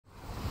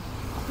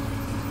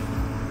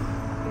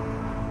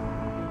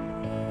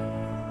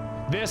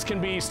This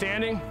can be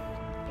standing,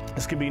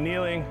 this can be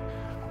kneeling,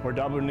 or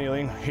double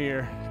kneeling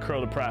here, curl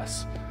to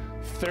press.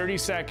 30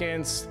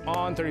 seconds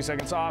on, 30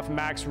 seconds off,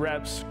 max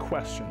reps,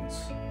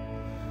 questions.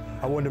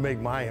 I wanted to make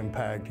my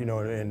impact, you know,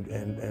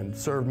 and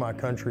serve my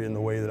country in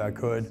the way that I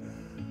could.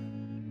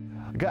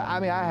 I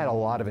mean, I had a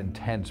lot of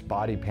intense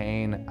body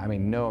pain. I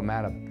mean, no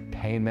amount of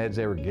pain meds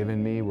they were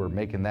giving me were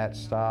making that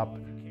stop.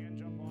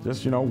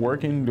 Just, you know,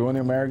 working, doing the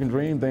American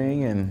dream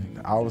thing,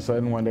 and all of a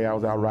sudden one day I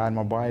was out riding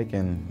my bike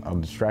and a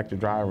distracted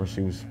driver,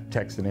 she was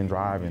texting and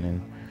driving,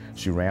 and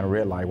she ran a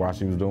red light while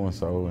she was doing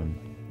so, and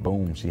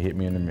boom, she hit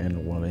me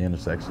in one of the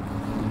intersections.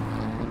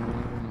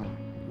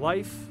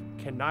 Life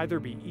can neither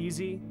be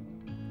easy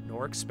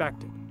nor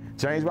expected.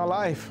 Changed my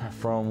life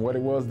from what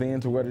it was then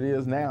to what it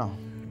is now.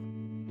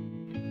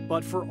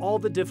 But for all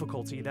the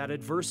difficulty that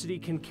adversity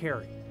can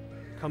carry,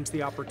 comes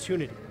the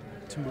opportunity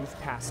to move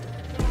past it.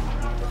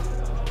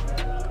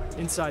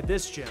 Inside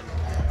this gym,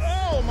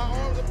 oh, my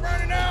arms are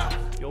burning out!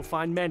 You'll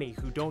find many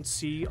who don't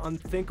see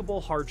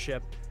unthinkable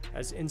hardship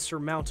as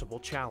insurmountable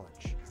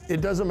challenge. It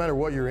doesn't matter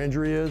what your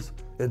injury is,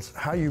 it's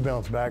how you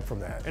bounce back from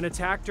that. An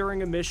attack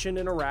during a mission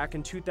in Iraq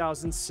in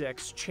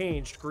 2006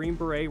 changed Green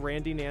Beret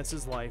Randy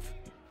Nance's life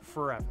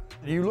forever.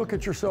 You look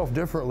at yourself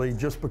differently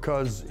just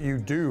because you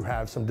do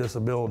have some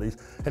disabilities.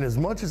 And as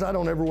much as I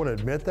don't ever want to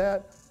admit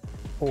that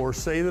or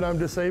say that I'm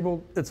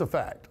disabled, it's a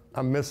fact.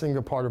 I'm missing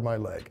a part of my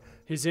leg.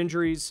 His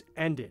injuries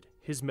ended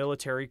his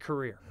military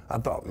career. I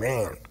thought,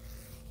 man,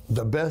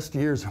 the best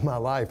years of my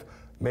life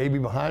may be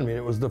behind me.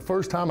 It was the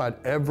first time I'd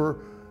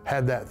ever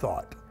had that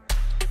thought.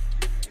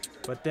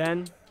 But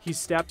then he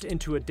stepped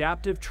into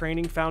Adaptive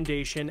Training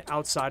Foundation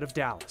outside of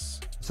Dallas.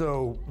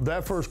 So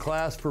that first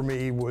class for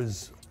me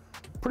was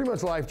pretty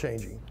much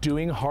life-changing.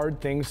 Doing hard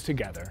things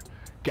together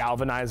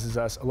galvanizes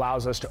us,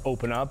 allows us to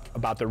open up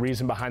about the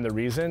reason behind the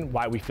reason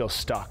why we feel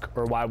stuck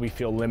or why we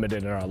feel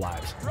limited in our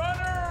lives.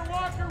 Runner,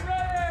 walker, ready!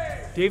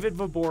 David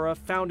Vobora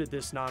founded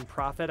this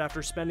nonprofit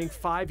after spending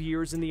 5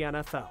 years in the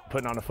NFL.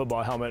 Putting on a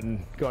football helmet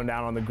and going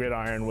down on the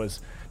gridiron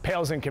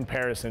pales in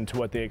comparison to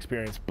what they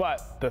experienced,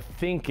 but the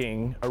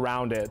thinking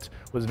around it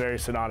was very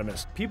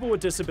synonymous. People with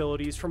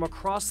disabilities from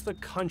across the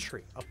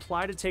country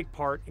apply to take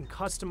part in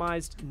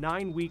customized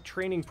 9-week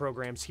training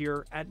programs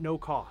here at no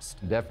cost.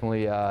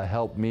 Definitely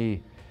helped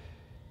me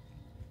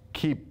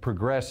keep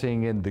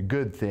progressing in the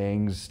good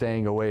things,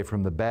 staying away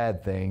from the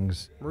bad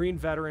things. Marine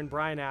veteran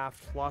Brian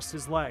Aft lost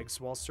his legs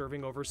while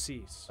serving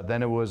overseas.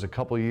 Then it was a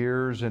couple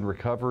years in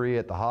recovery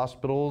at the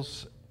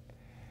hospitals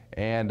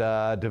and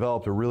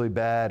developed a really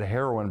bad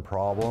heroin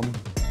problem.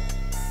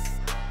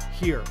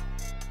 Here,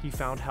 he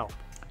found help.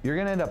 You're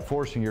gonna end up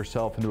forcing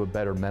yourself into a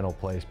better mental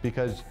place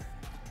because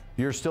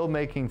you're still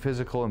making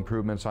physical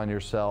improvements on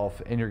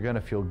yourself and you're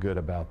gonna feel good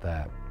about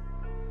that.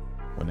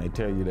 When they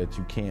tell you that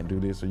you can't do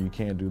this or you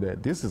can't do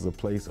that, this is a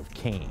place of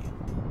can.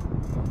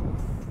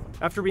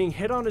 After being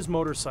hit on his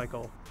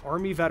motorcycle,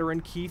 Army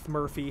veteran Keith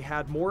Murphy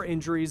had more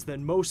injuries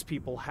than most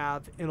people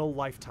have in a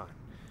lifetime.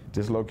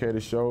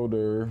 Dislocated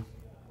shoulder,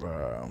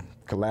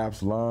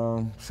 collapsed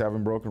lung,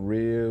 7 broken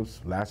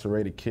ribs,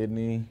 lacerated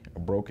kidney, a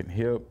broken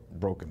hip,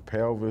 broken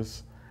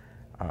pelvis.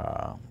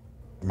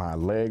 My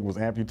leg was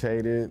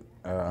amputated,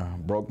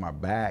 broke my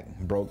back,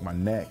 broke my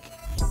neck.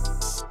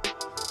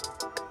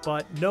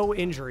 But no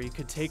injury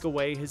could take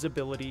away his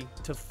ability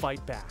to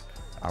fight back.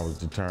 I was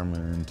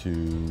determined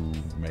to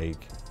make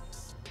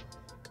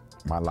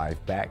my life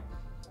back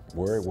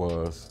where it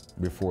was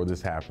before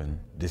this happened,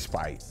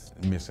 despite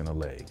missing a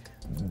leg.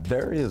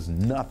 There is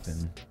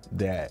nothing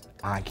that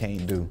I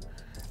can't do.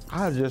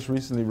 I just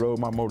recently rode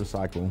my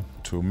motorcycle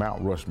to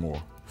Mount Rushmore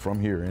from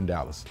here in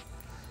Dallas.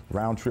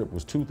 Round trip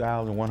was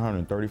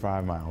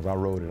 2,135 miles. I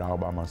rode it all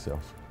by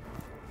myself.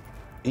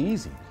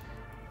 Easy.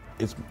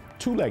 It's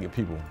two-legged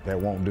people that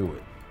won't do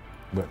it,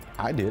 but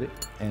I did it,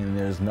 and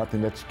there's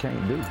nothing that you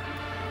can't do.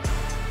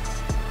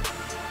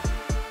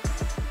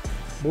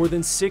 More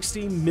than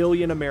 60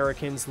 million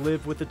Americans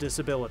live with a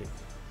disability.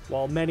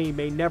 While many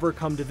may never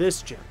come to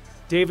this gym,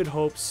 David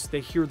hopes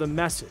they hear the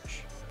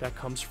message that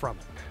comes from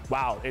it.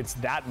 Wow, it's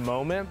that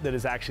moment that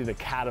is actually the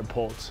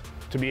catapult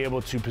to be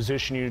able to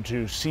position you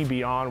to see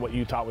beyond what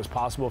you thought was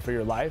possible for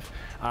your life,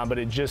 but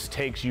it just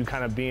takes you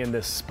kind of being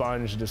this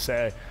sponge to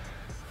say,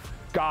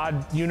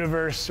 God,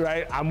 universe,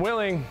 right? I'm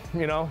willing,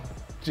 you know,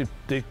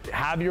 to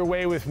have your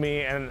way with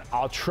me, and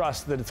I'll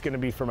trust that it's going to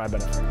be for my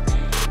benefit.